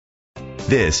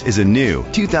This is a new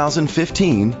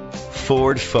 2015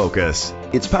 Ford Focus.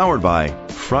 It's powered by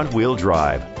front-wheel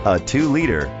drive, a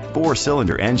 2-liter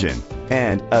 4-cylinder engine,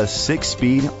 and a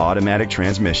 6-speed automatic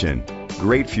transmission.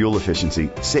 Great fuel efficiency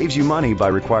saves you money by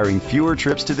requiring fewer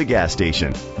trips to the gas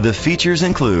station. The features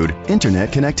include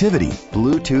internet connectivity,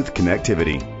 Bluetooth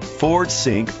connectivity, Ford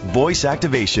Sync voice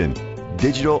activation,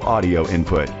 digital audio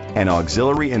input and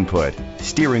auxiliary input,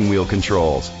 steering wheel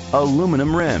controls,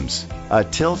 aluminum rims, a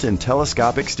tilt and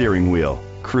telescopic steering wheel,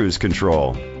 cruise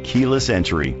control, keyless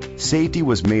entry. Safety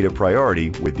was made a priority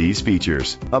with these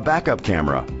features: a backup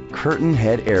camera, curtain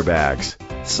head airbags,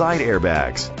 side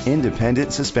airbags,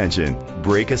 independent suspension,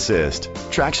 brake assist,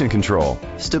 traction control,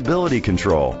 stability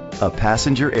control, a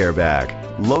passenger airbag,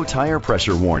 low tire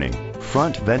pressure warning,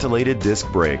 front ventilated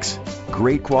disc brakes.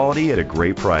 Great quality at a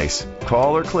great price.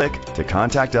 Call or click to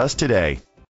contact us today.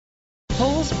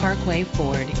 Cowles Parkway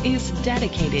Ford is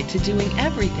dedicated to doing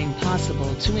everything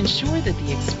possible to ensure that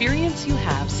the experience you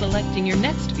have selecting your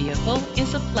next vehicle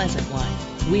is a pleasant one.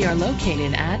 We are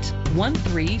located at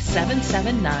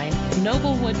 13779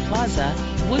 Noblewood Plaza,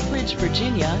 Woodbridge,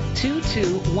 Virginia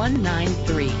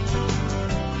 22193.